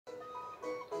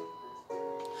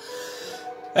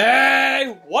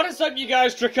Hey, what is up you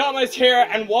guys, Drakamas here,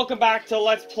 and welcome back to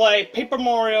Let's Play Paper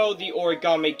Mario the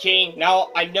Origami King. Now,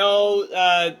 I know,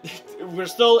 we're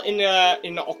still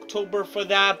in October for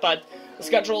that, but the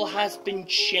schedule has been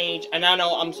changed, and I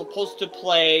know I'm supposed to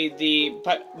play the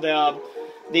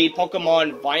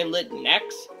Pokemon Violet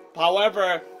next.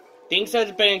 However, things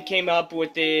that came up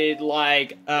with it,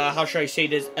 like, how should I say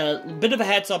this, a bit of a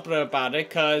heads up about it,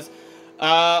 because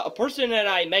a person that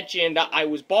I mentioned that I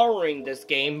was borrowing this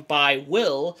game by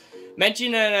Will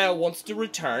mentioned that wants to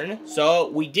return.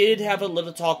 So we did have a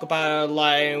little talk about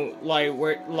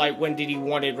when did he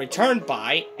want it returned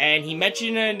by, and he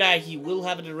mentioned that he will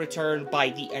have it returned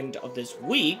by the end of this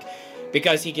week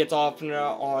because he gets off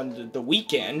on the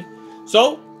weekend.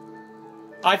 So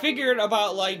I figured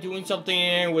about doing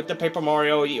something with the Paper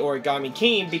Mario the Origami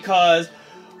King because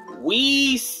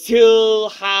we still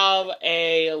have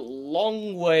a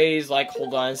long ways,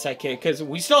 hold on a second, because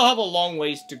we still have a long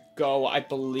ways to go, I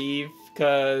believe,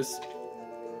 because,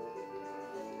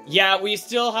 yeah, we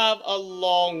still have a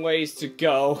long ways to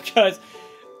go, because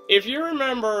if you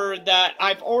remember that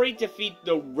I've already defeated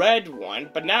the red one,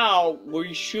 but now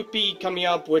we should be coming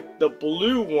up with the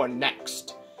blue one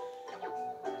next.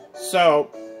 So,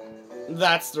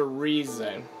 that's the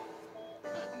reason.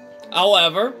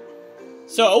 However,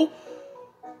 so,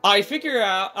 I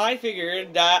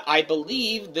figured that I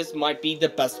believe this might be the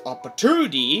best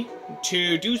opportunity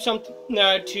to do something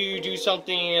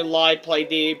like play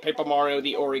the Paper Mario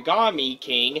the Origami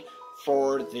King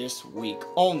for this week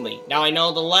only. Now, I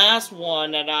know the last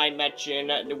one that I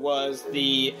mentioned was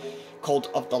the Cult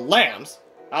of the Lambs.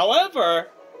 However,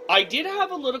 I did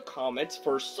have a little comments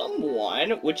for someone,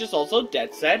 which is also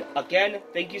Dead Said. Again,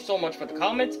 thank you so much for the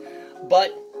comments,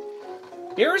 but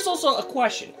here is also a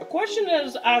question. A question that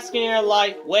is asking,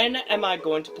 when am I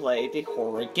going to play the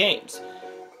horror games?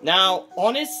 Now,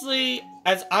 honestly,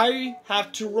 as I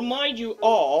have to remind you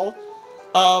all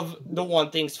of the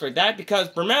one things for that, because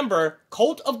remember,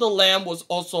 Cult of the Lamb was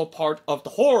also part of the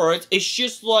horrors. It's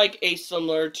just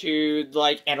similar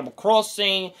to Animal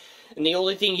Crossing. And the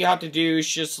only thing you have to do is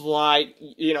just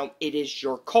it is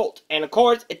your cult. And of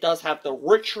course, it does have the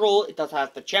ritual, it does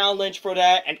have the challenge for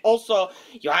that, and also,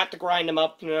 you have to grind them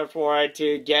up for it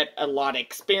to get a lot of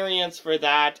experience for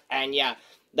that, and yeah,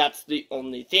 that's the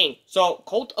only thing. So,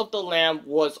 Cult of the Lamb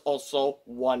was also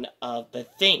one of the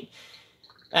things.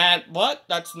 But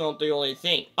that's not the only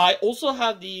thing. I also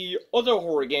have the other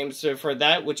horror games for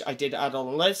that, which I did add on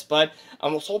the list, but I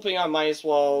was hoping I might as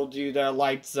well do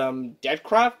some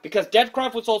Deadcraft, because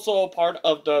Deadcraft was also a part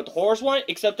of the horrors one,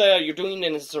 except that you're doing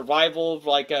it in survival,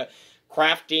 a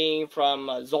crafting from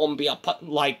to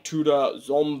the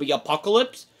zombie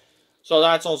apocalypse. So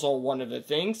that's also one of the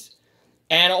things.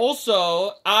 And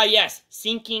also, yes,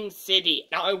 Sinking City.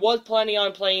 Now, I was planning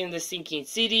on playing the Sinking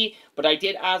City, but I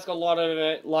did ask a lot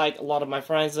of my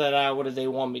friends that what do they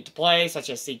want me to play, such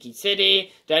as Sinking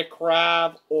City,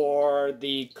 Deadcraft, or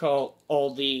the Cult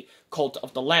of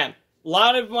the Lamb. A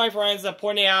lot of my friends are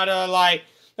pointing out, Cult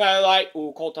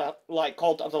of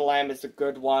the Lamb is a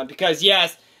good one, because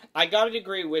yes, I gotta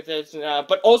agree with it,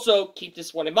 but also keep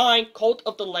this one in mind. Cult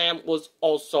of the Lamb was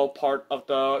also part of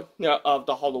the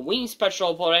Halloween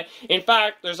special for it. In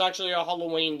fact, there's actually a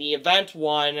Halloween the event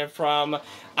one from,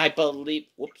 I believe.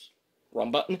 Whoops,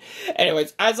 wrong button.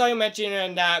 Anyways, as I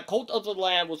mentioned, that Cult of the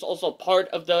Lamb was also part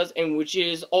of those, and which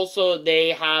is also they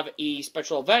have a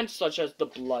special event such as the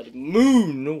Blood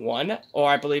Moon one, or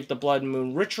I believe the Blood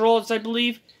Moon Rituals, I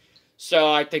believe.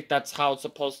 So I think that's how it's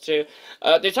supposed to.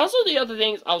 There's also the other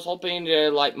things I was hoping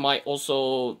to might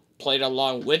also play it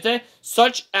along with it,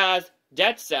 such as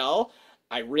Dead Cell.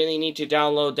 I really need to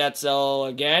download Dead Cell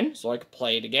again so I can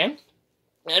play it again.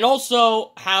 And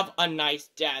also Have a Nice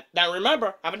Death. Now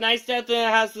remember, Have a Nice Death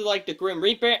has the Grim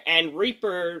Reaper, and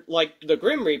Reaper, the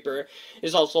Grim Reaper,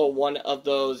 is also one of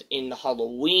those in the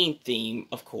Halloween theme,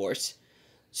 of course.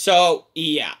 So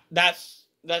yeah, that's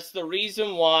the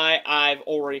reason why I've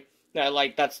already.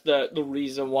 That's the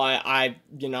reason why I'm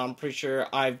pretty sure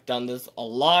I've done this a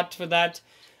lot for that.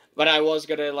 But I was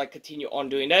gonna, continue on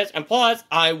doing this. And plus,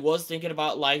 I was thinking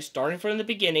about, starting from the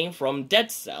beginning, from Dead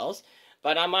Cells.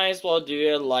 But I might as well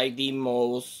do it, the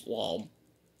most, well,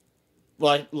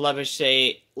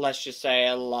 let's just say,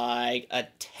 a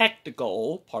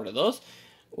technical part of those.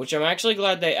 Which I'm actually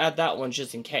glad they add that one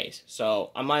just in case.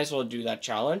 So, I might as well do that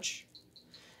challenge.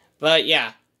 But,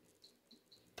 yeah.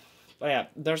 But yeah,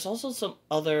 there's also some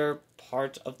other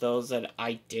parts of those that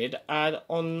I did add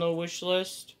on the wish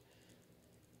list.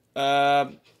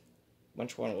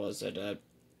 Which one was it?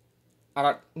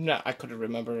 I couldn't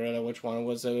remember which one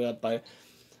was it, but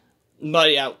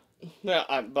yeah,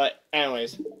 but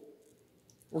anyways.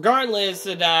 regardless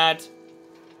of that,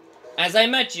 as I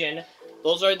mentioned,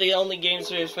 those are the only games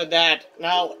for that.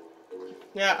 Now,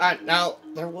 yeah, now,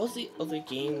 there was the other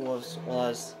game was,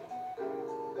 what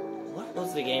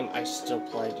was the game I still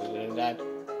played in that?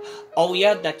 Oh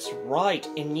yeah, that's right,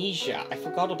 Amnesia. I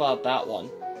forgot about that one.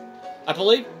 I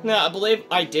believe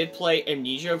I did play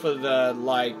Amnesia for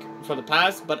the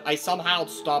past, but I somehow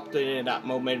stopped it in that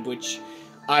moment, which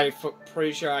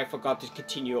pretty sure I forgot to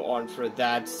continue on for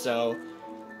that, so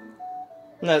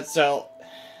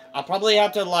I'll probably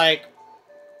have to, like,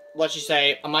 let's just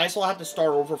say, I might as well have to start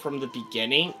over from the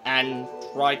beginning and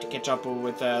try to catch up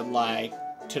with, like,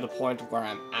 to the point where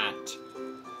I'm at.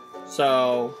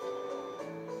 So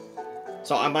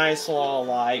I might as well,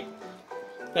 like,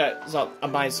 I don't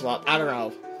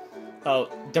know.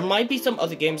 There might be some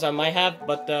other games I might have,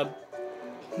 but,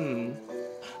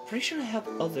 pretty sure I have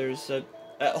others.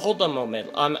 Hold on a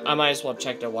moment. I might as well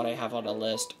check out what I have on the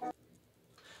list.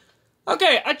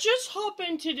 Okay, I just hop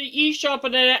into the eShop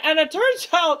and it turns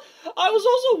out I was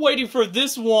also waiting for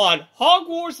this one,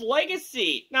 Hogwarts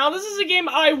Legacy. Now, this is a game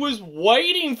I was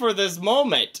waiting for this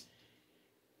moment.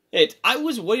 I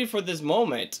was waiting for this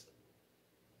moment.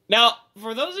 Now,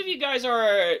 for those of you guys who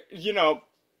are, you know,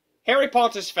 Harry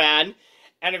Potter's fan,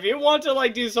 and if you want to,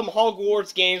 like, do some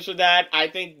Hogwarts games for that, I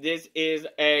think this is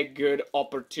a good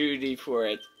opportunity for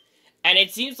it. And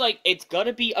it seems like it's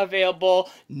gonna be available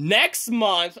next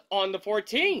month on the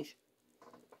 14th.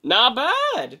 Not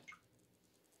bad.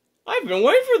 I've been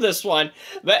waiting for this one.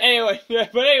 But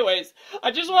anyways, I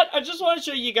just want to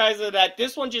show you guys that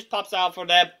this one just pops out for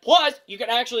that. Plus, you can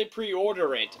actually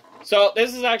pre-order it. So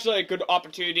this is actually a good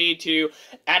opportunity to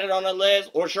add it on a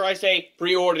list, or should I say,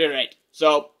 pre-order it.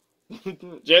 So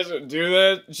just do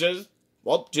it. Just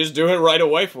do it right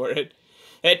away for it.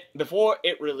 Before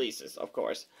it releases, of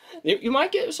course. You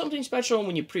might get something special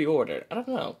when you pre-order. I don't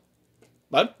know.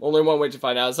 But only one way to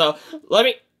find out. So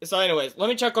anyways, let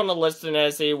me check on the list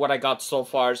and see what I got so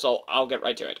far, so I'll get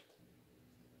right to it.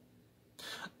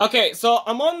 Okay, so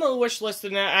I'm on the wish list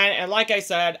and like I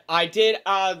said, I did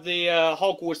add the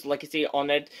Hogwarts Legacy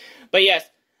on it. But yes,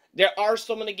 there are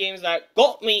so many games that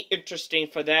got me interesting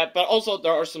for that, but also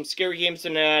there are some scary games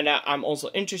in there that I'm also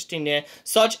interested in,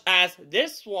 such as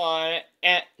this one,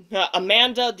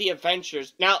 Amanda the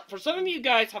Adventures. Now, for some of you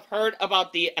guys have heard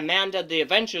about the Amanda the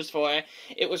Adventures for it.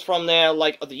 It was from the,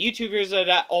 like, other YouTubers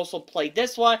that also played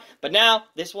this one, but now,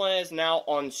 this one is now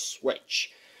on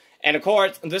Switch. And of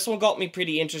course, this one got me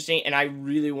pretty interesting, and I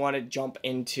really want to jump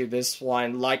into this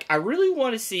one. Like, I really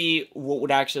want to see what would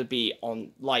actually be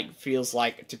on, like, feels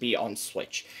like to be on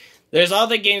Switch. There's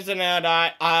other games in there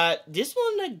that, this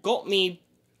one that got me,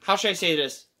 how should I say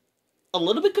this? A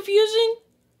little bit confusing,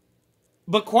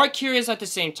 but quite curious at the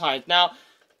same time. Now,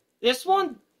 this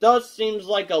one does seem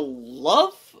like a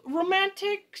love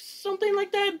romantic, something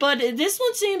like that, but this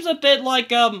one seems a bit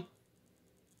like, a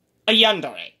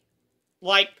yandere.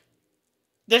 Like,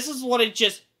 this is what it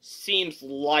just seems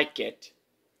like it.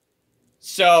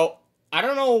 So, I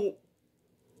don't know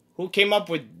who came up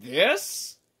with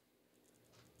this,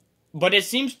 but it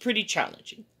seems pretty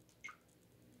challenging.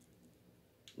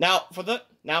 Now, for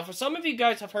some of you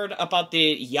guys have heard about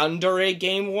the yandere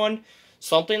game one,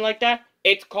 something like that.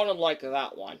 It's kind of like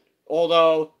that one.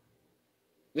 Although,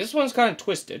 this one's kind of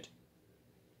twisted.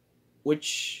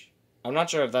 Which, I'm not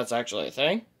sure if that's actually a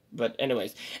thing. But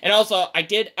anyways, and also, I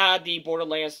did add the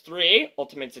Borderlands 3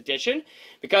 Ultimate Edition,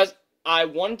 because I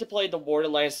wanted to play the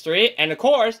Borderlands 3, and of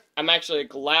course, I'm actually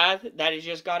glad that it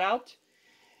just got out.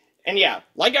 And yeah,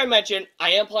 like I mentioned,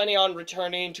 I am planning on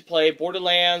returning to play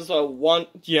Borderlands 1,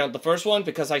 the first one,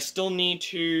 because I still need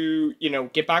to,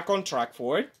 get back on track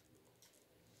for it.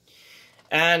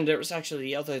 And there was actually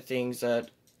the other things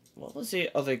that, what was the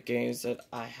other games that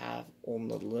I have on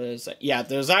the list? Yeah,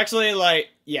 there's actually, the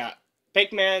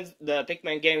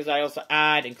Pikmin games I also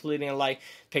add, including,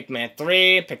 Pikmin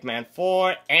 3, Pikmin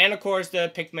 4, and, of course, the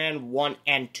Pikmin 1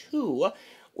 and 2,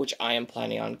 which I am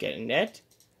planning on getting it.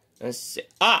 Let's see.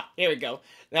 Here we go.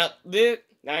 Now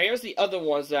here's the other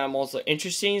ones that I'm also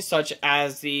interested in, such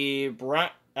as the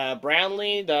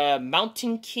Branley, the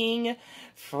Mountain King,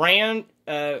 Franbo,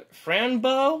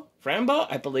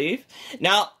 I believe.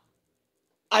 Now,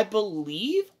 I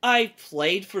believe I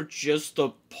played for just the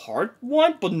part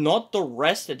 1, but not the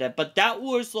rest of it. But that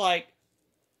was, I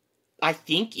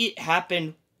think it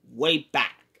happened way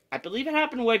back. I believe it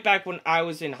happened way back when I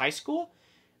was in high school.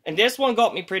 And this one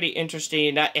got me pretty interested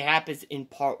in that it happens in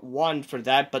part 1 for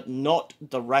that, but not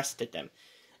the rest of them.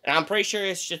 And I'm pretty sure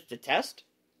it's just a test.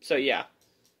 So, yeah.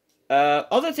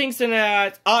 Other things than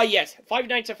that, yes, Five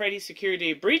Nights at Freddy's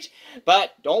Security Breach,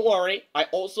 but don't worry, I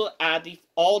also add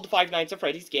all the Five Nights at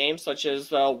Freddy's games, such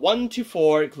as 1 to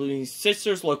 4, including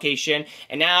Sister's Location,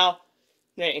 and now,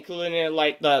 including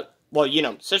like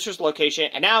Sister's Location,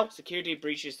 and now Security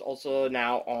Breach is also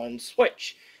now on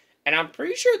Switch. And I'm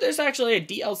pretty sure there's actually a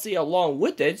DLC along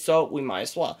with it, so we might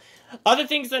as well. Other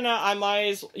things that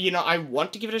I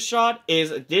want to give it a shot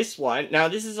is this one. Now,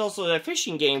 this is also a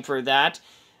fishing game for that.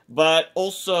 But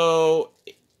also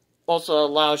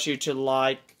allows you to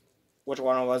like, which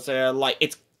one was there? Like,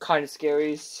 it's kind of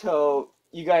scary. So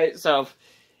you guys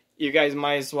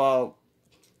might as well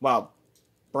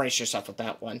brace yourself with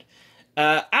that one.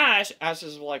 Ash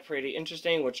is like pretty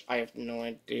interesting, which I have no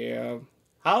idea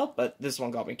how, but this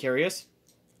one got me curious.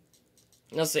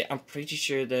 Let's see. I'm pretty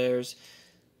sure there's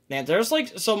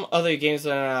like some other games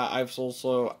that I've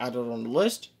also added on the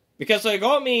list. Because they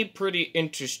got me pretty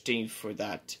interesting for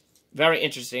that. Very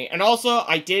interesting. And also,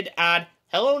 I did add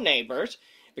Hello Neighbors.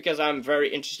 Because I'm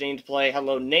very interested to play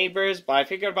Hello Neighbors. But I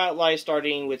figured about like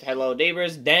starting with Hello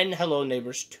Neighbors. Then Hello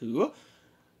Neighbors 2.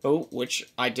 Oh, which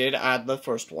I did add the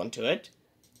first one to it.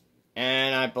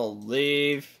 And I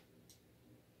believe...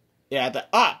 Yeah,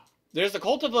 there's the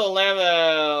Cult of the Lamb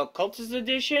Cultist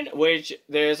Edition. Which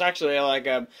there's actually like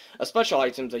a special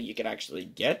item that you can actually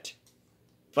get.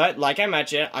 But, like I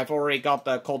mentioned, I've already got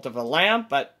the Cult of the Lamb,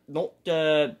 but not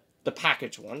the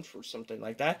package one for something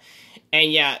like that.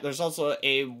 And yeah, there's also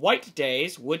a White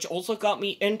Days, which also got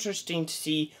me interesting to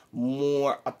see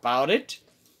more about it.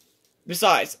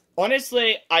 Besides,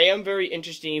 honestly, I am very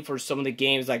interested for some of the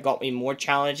games that got me more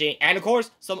challenging. And, of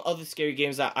course, some other scary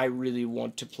games that I really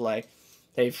want to play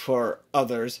for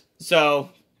others.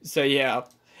 So yeah.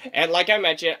 And like I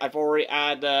mentioned, I've already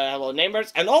added Hello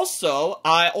Neighbors. And also,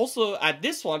 I also add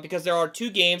this one because there are 2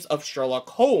 games of Sherlock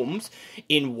Holmes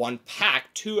in one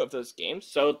pack. 2 of those games.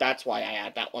 So that's why I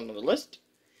add that one on the list.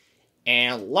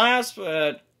 And last,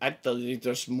 but I believe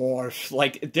there's more.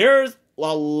 Like, there's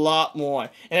a lot more.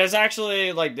 And there's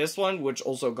actually, like, this one, which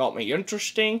also got me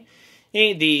interesting.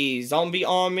 The Zombie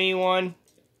Army one.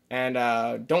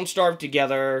 And Don't Starve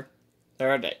Together.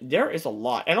 There is a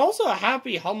lot. And also a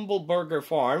Happy Humble Burger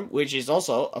Farm, which is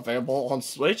also available on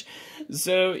Switch.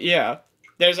 So, yeah.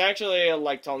 There's actually,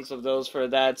 like, tons of those for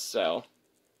that, so...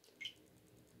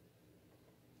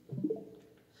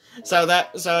 So,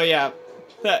 yeah.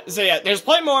 There's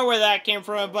plenty more where that came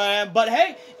from, but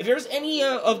hey, if there's any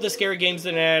of the scary games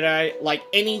in it, like,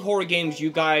 any horror games you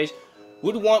guys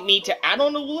would want me to add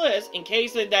on the list, in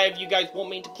case that if you guys want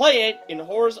me to play it in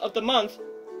Horrors of the Month,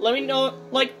 let me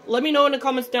know in the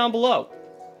comments down below.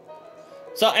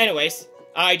 So anyways,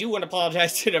 I do want to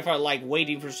apologize to them for like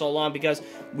waiting for so long because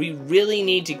we really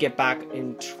need to get back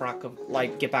on track.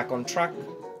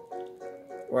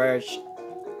 Whereas,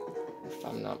 if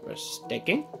I'm not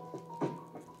mistaken.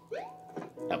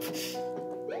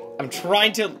 I'm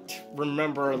trying to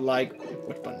remember like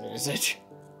which button is it?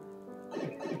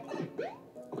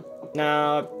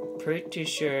 Now, pretty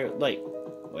sure like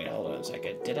wait, hold on a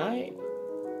second. Did I?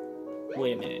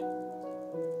 Wait a minute.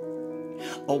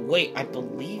 Oh, wait, I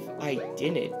believe I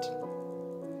didn't.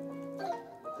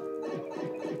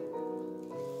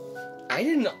 I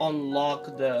didn't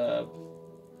unlock the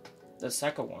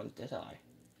second one, did I?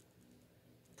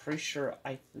 Pretty sure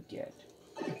I forget.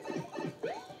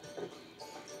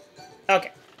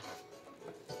 Okay.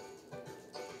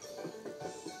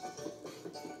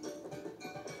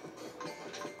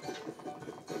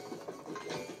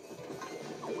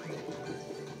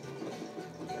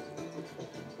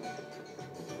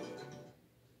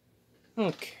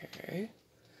 Okay.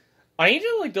 I need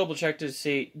to, like, double check to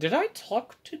see, did I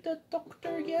talk to the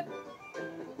doctor yet?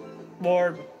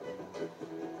 Or...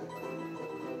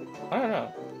 I don't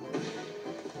know.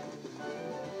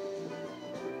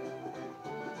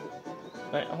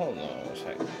 Wait, hold on a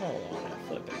second. Hold on a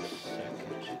flipping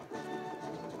second.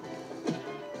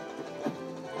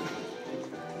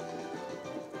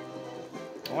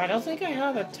 Oh, I don't think I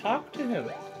have a talk to him.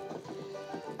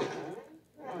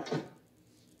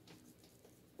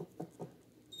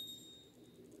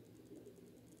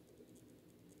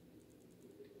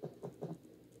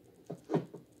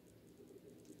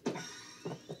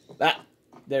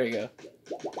 There we go.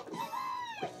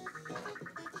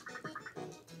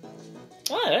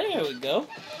 Oh, there we go.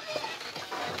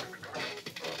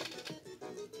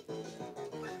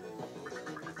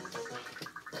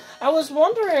 I was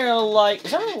wondering, like,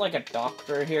 is there like a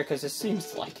doctor here? Because it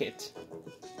seems like it.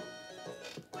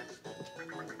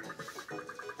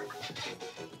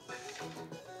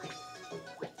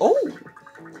 Oh!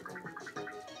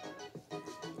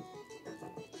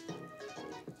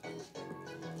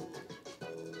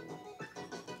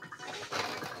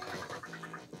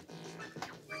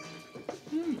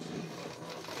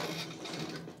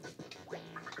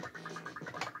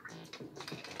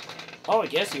 Oh, I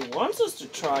guess he wants us to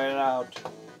try it out.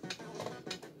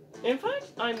 In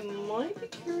fact, I might be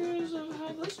curious of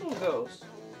how this one goes.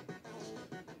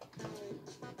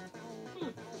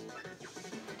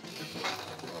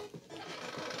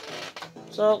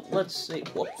 So, let's see.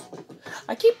 Whoops.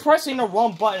 I keep pressing the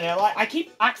wrong button. And I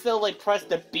keep accidentally press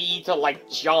the B to, like,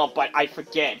 jump, but I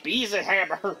forget. B is a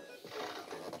hammer.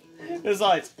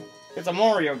 Besides, it's a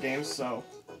Mario game, so...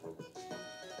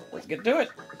 let's get to it.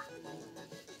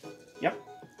 Yep.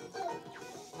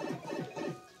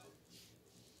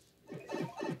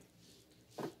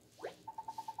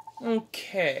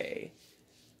 Okay.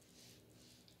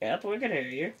 Yep, we can hear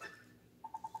you.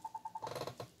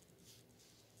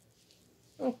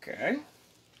 Okay.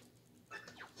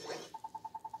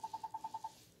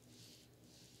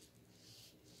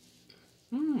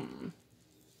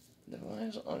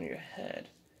 Device on your head.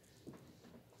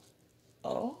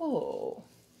 Oh.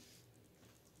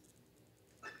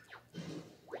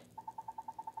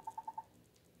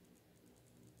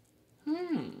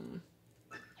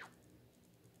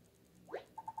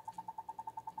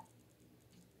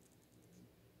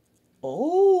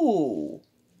 Oh.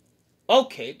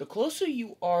 Okay, the closer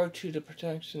you are to the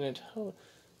protection and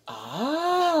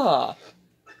ah.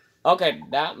 Okay,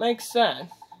 that makes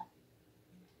sense.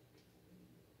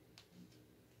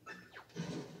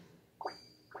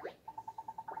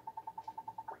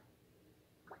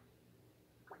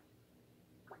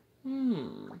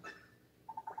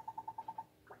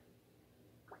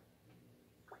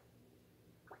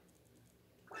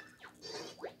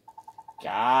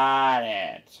 Got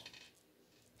it.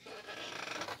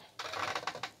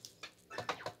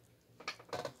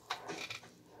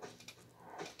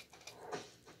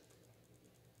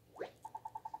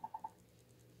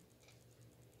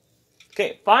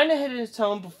 Okay, find a hidden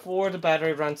tone before the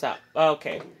battery runs out.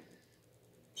 Okay.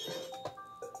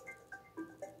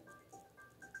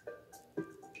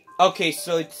 Okay,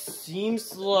 so it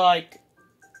seems like...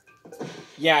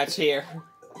 yeah, it's here.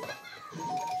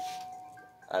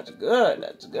 That's good,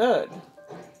 that's good.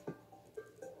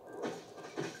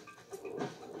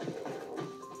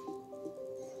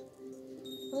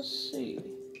 Let's see.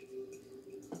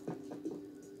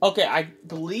 Okay, I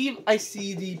believe I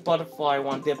see the butterfly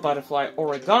one, the butterfly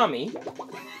origami.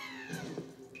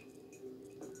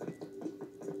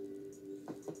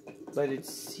 But it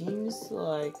seems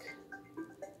like...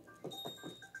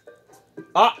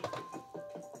 ah!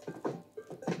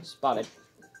 Spotted.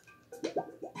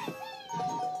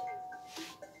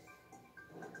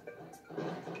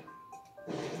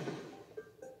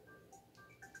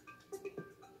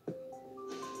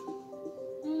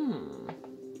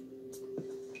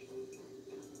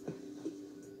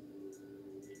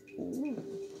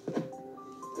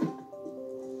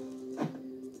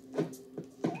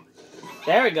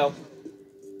 There we go.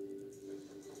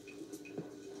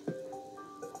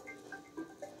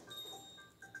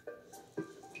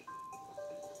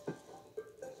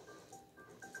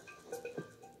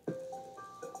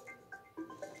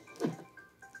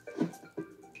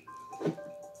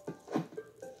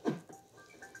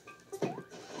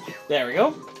 There we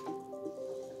go.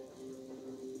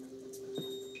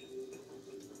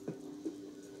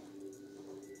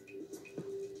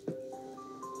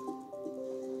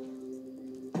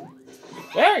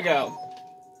 There we go.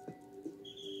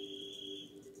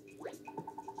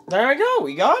 There we go.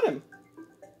 We got him.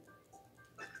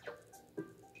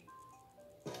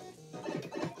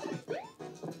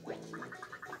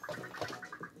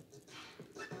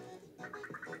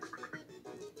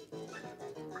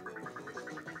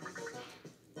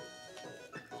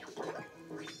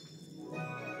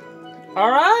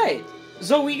 Alright.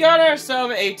 So we got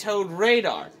ourselves a Toad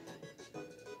radar.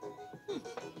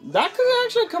 That could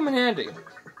actually come in handy.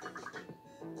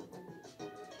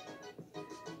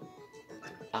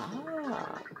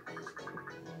 Ah.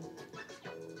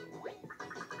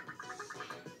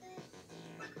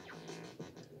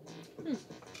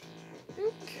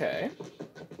 Okay.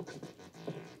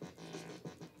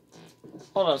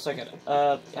 Hold on a second.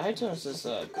 iTunes is,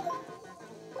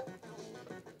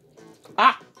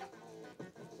 ah!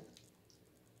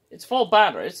 It's full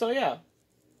battery, so yeah.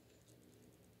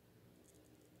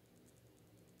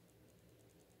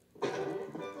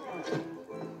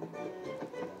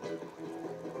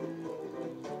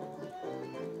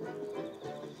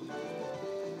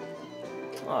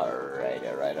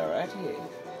 Alright.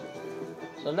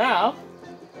 So now,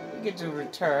 we get to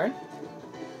return.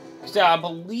 Because I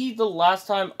believe the last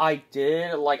time I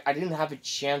did, like, I didn't have a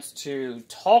chance to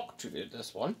talk to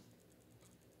this one.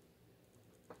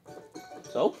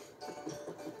 So,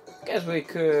 guess we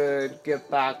could get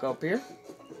back up here.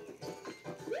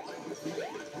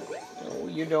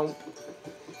 you don't.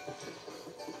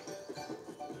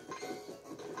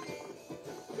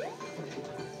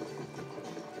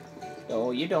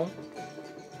 No, you don't.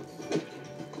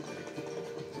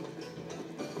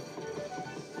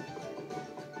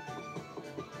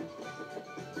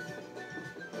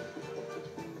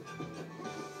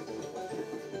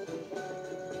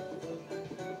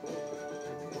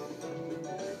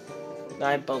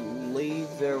 I believe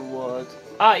there was...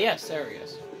 Ah, yes, there he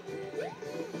is.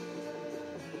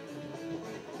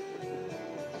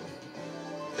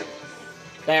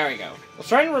 There we go. I was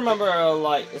trying to remember,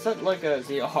 like, is that like a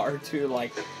ZR to,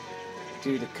 like,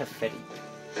 do the confetti?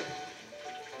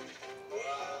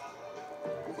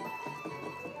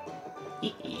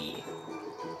 Hee.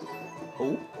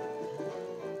 Oh.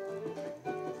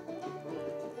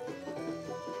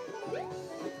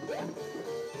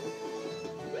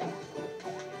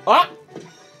 Ah!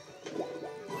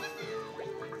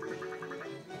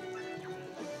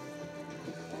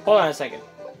 Hold on a second.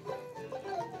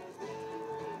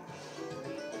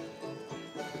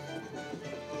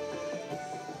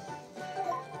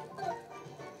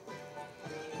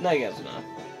 No, you guys not.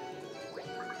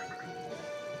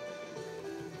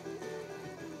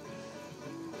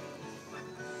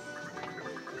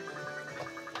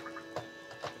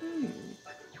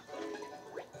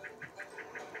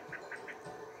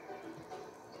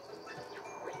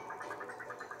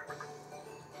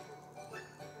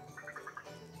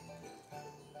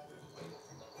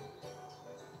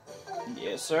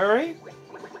 Yes, sir.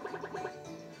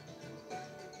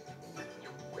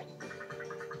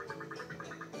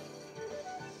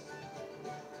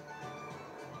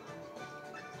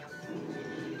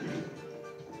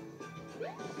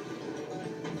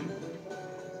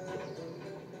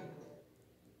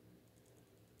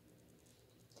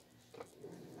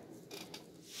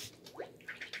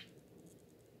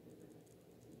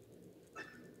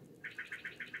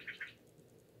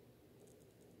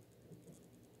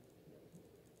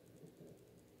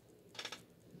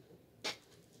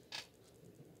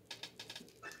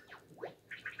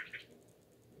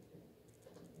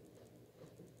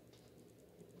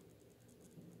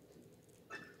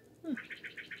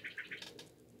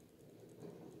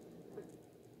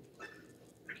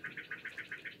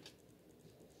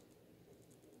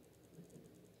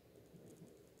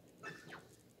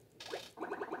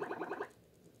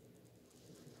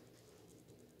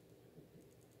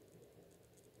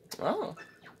 Oh.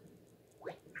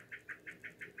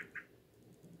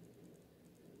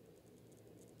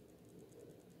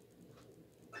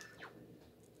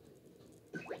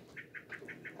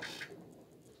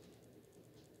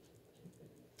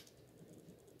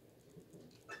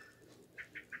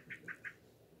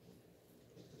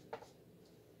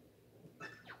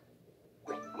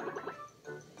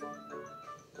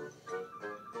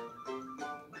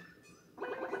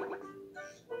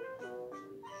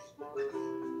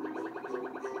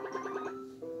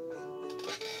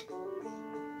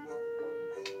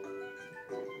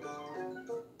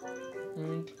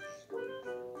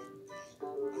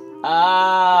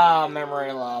 Ah,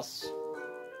 memory loss.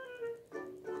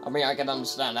 I mean, I can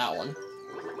understand that one.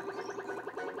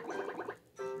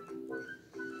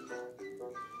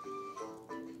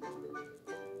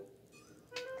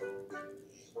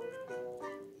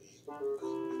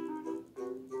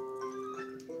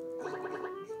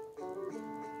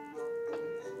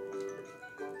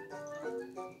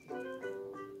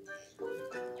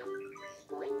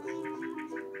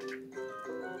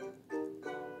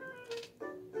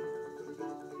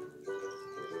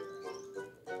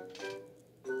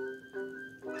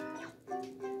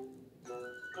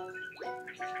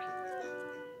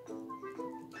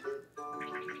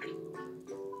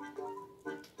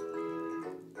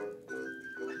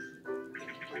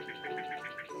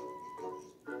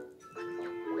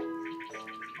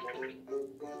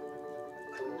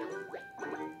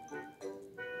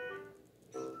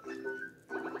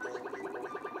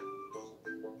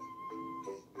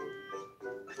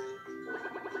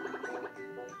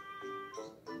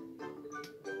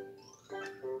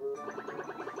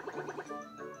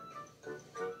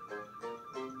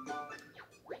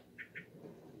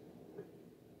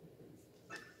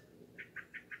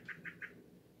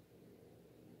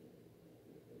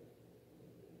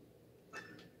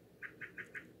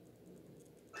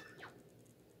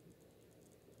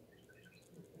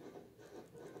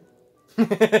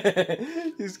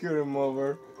 You screwed him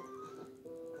over.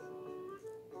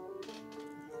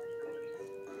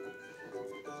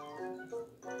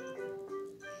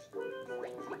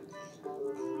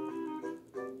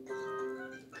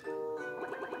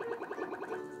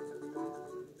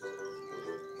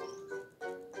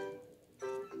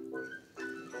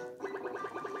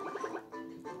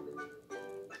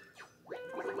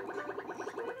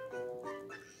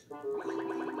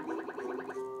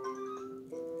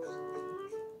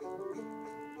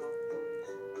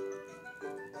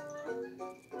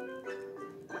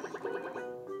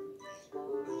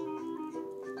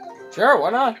 Sure, why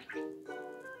not?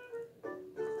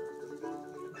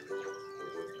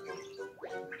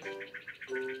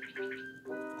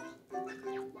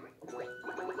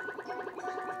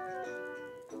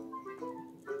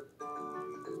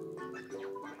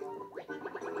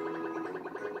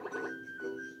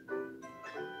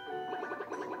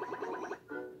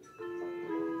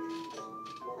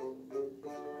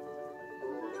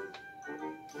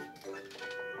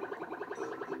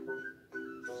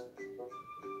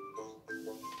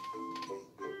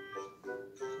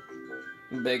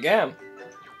 Big M.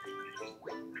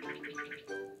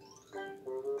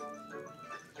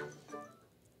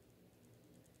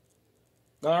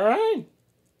 All right.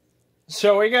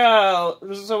 So we got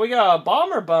a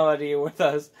bomber buddy with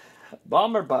us.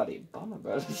 Bomber buddy.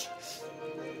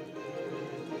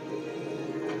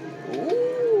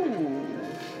 Ooh.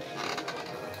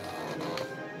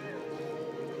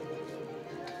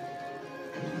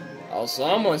 Oh,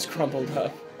 someone's crumpled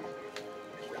up.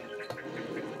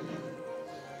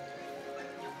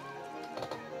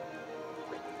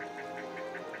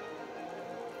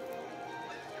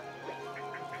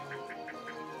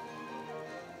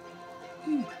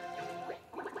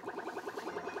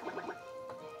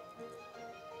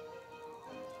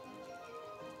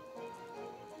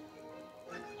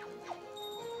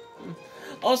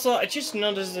 Also, I just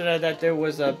noticed that there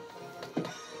was a...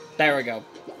 There we go.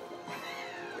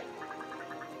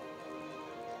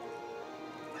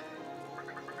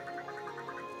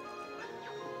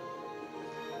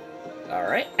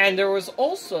 Alright, and there was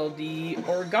also the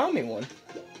origami one.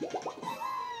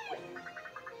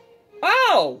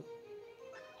 Oh!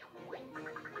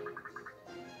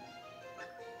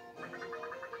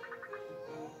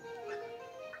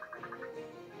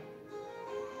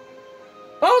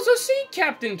 Oh, it's a sea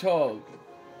captain toad!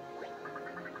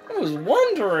 I was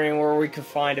wondering where we could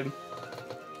find him.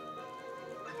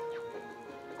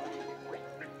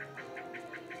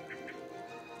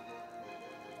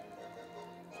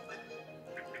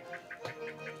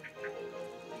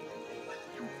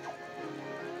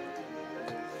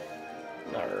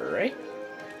 Alright.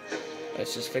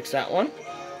 Let's just fix that one.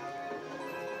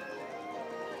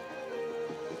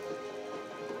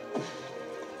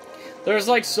 There's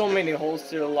like so many holes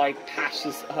to like patch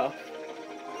this up.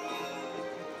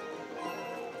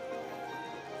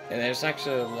 And there's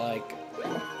actually like...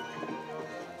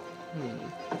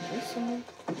 There's someone...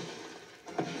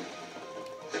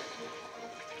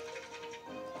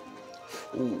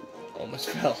 Ooh, almost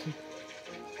fell.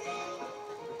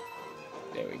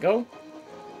 There we go.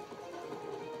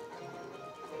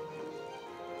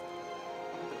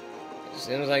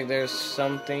 Seems like there's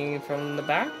something from the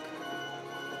back.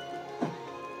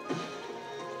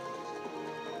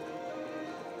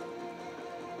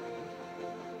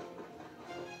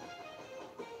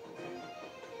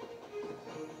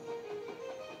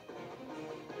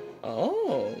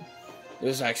 Oh,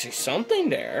 there's actually something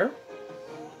there.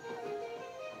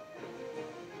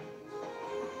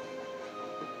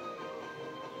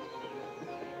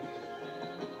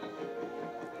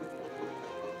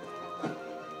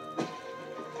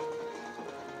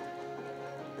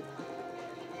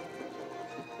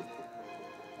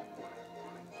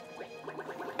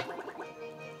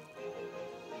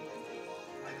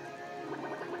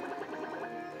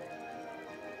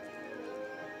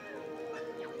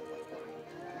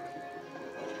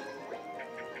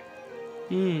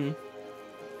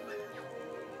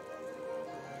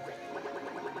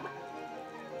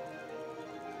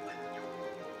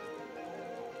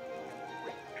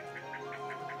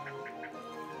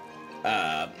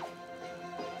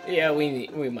 Yeah,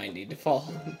 we might need to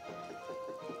fall.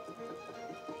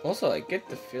 Also, I get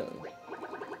the feeling.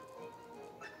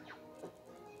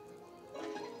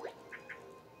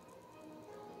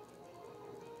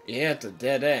 Yeah, it's a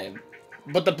dead end.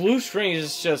 But the blue string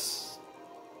is just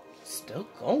still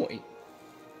going.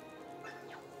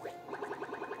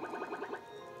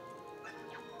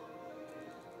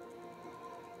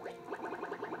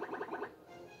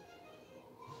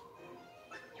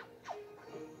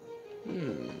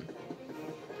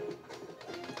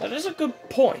 That is a good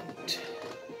point.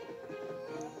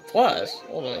 Plus,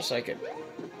 hold on a second.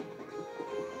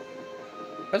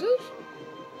 Are those?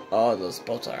 Oh, those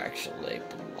boats are actually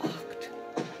blocked.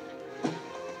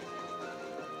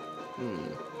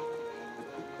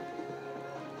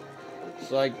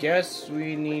 So I guess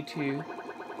we need to...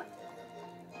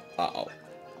 Uh-oh.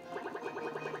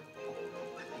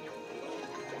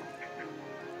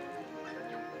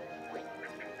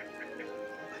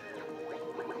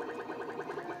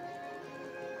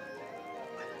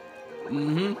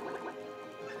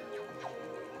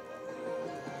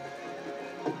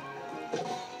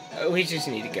 we just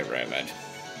need to get rid of it.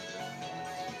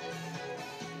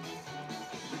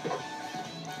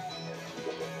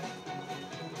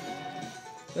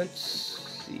 Let's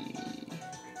see.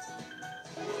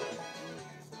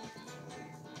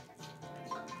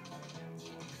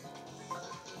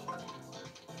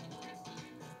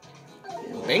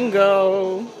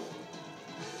 Bingo!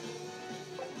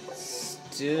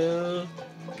 Still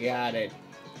got it.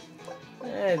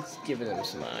 Let's give them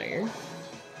some iron.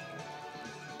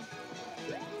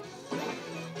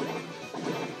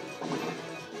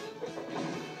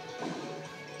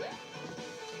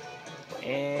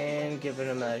 And give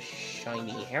them a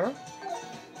shiny hammer.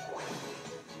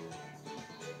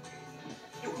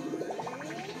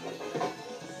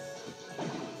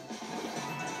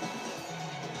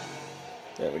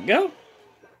 There we go.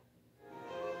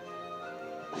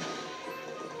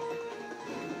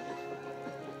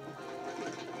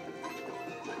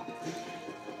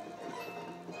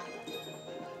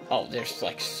 Oh, there's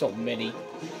like so many.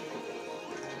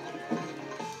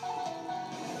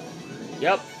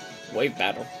 Yep, wave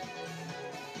battle.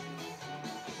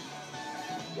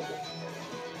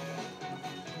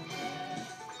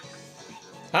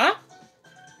 Huh?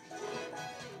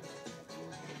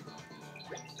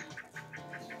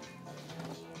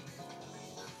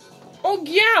 Oh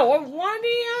yeah, why did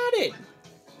he add it?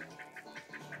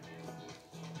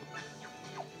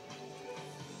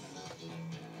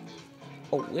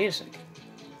 Oh, wait a second.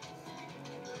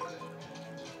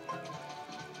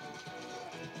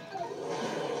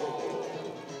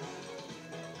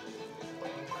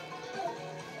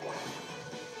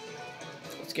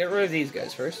 Let's get rid of these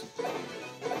guys first. Oh,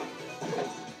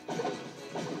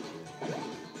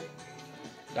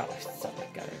 I thought I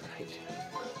got it right.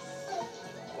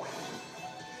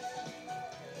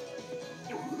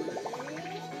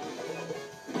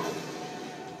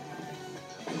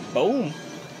 Boom.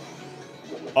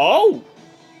 Oh!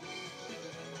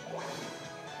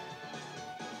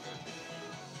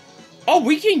 Oh,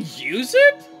 we can use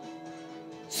it?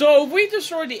 So if we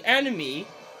destroy the enemy,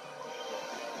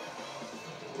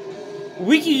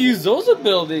 we can use those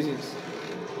abilities.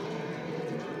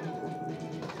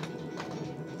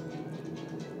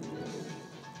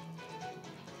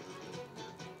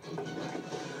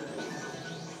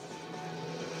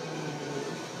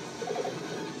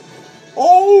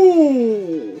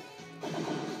 Oh!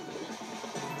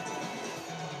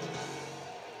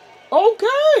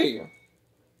 Okay!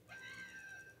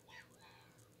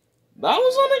 That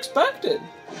was unexpected.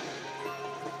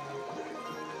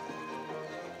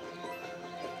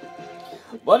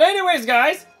 But anyways,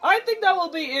 guys, I think that will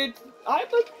be it. I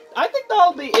think that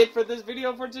will be it for this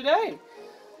video for today.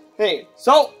 Hey,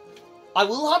 so I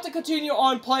will have to continue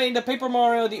on playing the Paper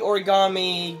Mario the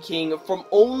Origami King from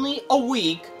only a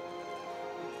week.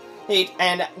 Hey,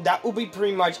 and that will be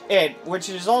pretty much it. Which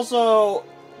is also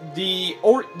the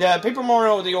Paper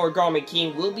Mario the Origami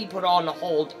King will be put on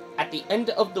hold at the end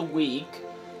of the week.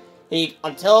 Hey,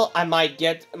 until I might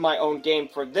get my own game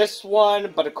for this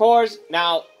one. But of course,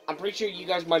 now I'm pretty sure you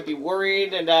guys might be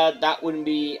worried, and that would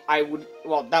mean I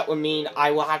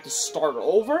will have to start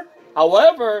over.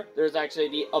 However, there's actually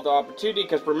the other opportunity,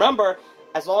 because remember,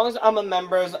 as long as I'm a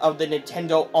member of the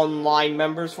Nintendo Online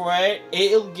members for it,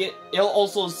 it'll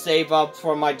also save up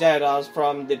for my data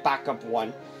from the backup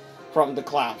one from the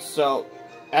cloud. So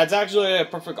that's actually a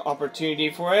perfect opportunity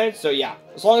for it. So yeah,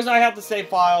 as long as I have the save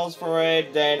files for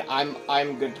it, then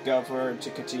I'm good to go to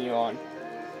continue on.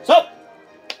 So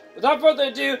without further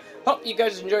ado, hope you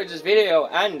guys enjoyed this video,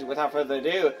 and without further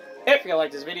ado, if you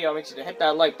like this video, make sure to hit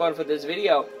that like button for this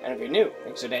video, and if you're new,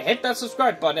 make sure to hit that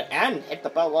subscribe button, and hit the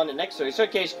bell on the next one, so in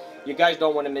case you guys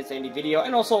don't want to miss any video,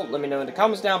 and also let me know in the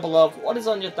comments down below what is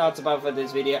on your thoughts about for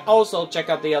this video. Also, check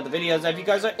out the other videos if you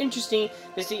guys are interested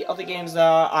to see other games that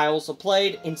I also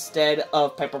played instead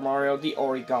of Paper Mario the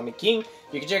Origami King.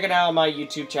 You can check it out on my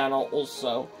YouTube channel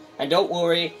also. And don't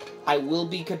worry, I will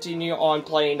be continuing on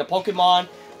playing the Pokemon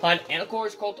Hunt and of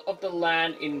course Cult of the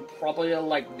Land in probably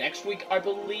like next week, I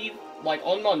believe, like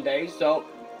on Monday. So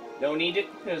no need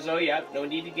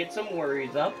to get some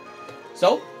worries up.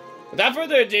 So without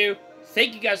further ado,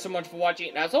 thank you guys so much for watching,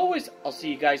 and as always, I'll see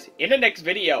you guys in the next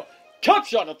video. Top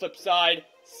shot on the flip side.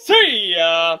 See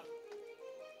ya!